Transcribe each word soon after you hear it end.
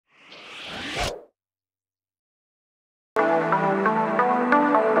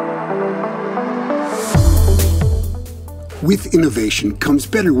With innovation comes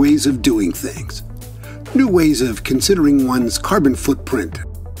better ways of doing things. New ways of considering one's carbon footprint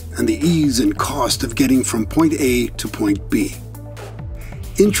and the ease and cost of getting from point A to point B.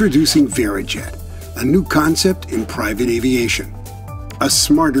 Introducing Verijet, a new concept in private aviation. A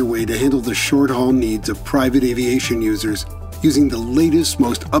smarter way to handle the short-haul needs of private aviation users using the latest,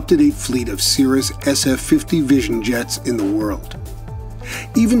 most up-to-date fleet of Cirrus SF-50 Vision jets in the world.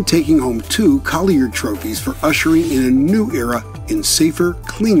 Even taking home 2 Collier trophies for ushering in a new era in safer,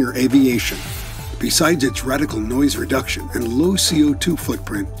 cleaner aviation. Besides its radical noise reduction and low CO2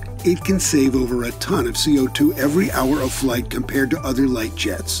 footprint, it can save over a ton of CO2 every hour of flight compared to other light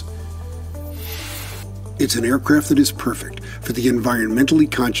jets. It's an aircraft that is perfect for the environmentally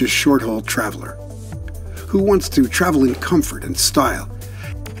conscious short-haul traveler who wants to travel in comfort and style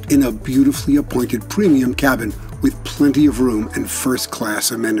in a beautifully appointed premium cabin with plenty of room and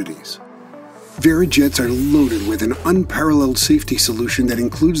first-class amenities. Verijets are loaded with an unparalleled safety solution that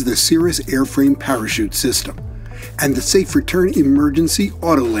includes the Cirrus airframe parachute system and the Safe Return Emergency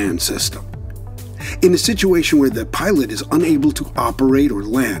Auto-Land system. In a situation where the pilot is unable to operate or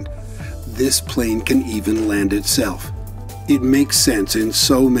land, this plane can even land itself. It makes sense in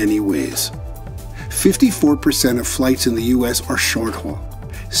so many ways. 54% of flights in the US are short-haul,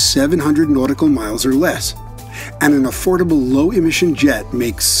 700 nautical miles or less, and an affordable low-emission jet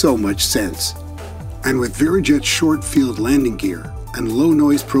makes so much sense. And with Verijet's short-field landing gear and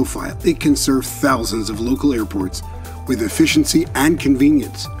low-noise profile, it can serve thousands of local airports with efficiency and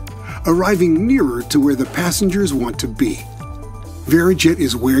convenience, arriving nearer to where the passengers want to be. Verijet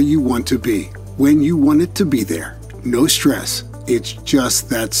is where you want to be, when you want it to be there. No stress, it's just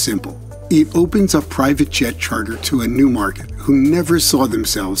that simple. It opens up private jet charter to a new market who never saw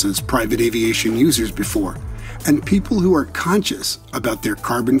themselves as private aviation users before, and people who are conscious about their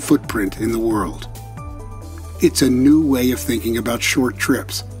carbon footprint in the world. It's a new way of thinking about short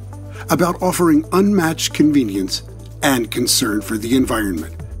trips, about offering unmatched convenience and concern for the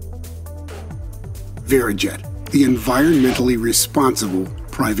environment. Verijet, the environmentally responsible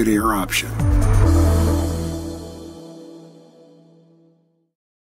private air option.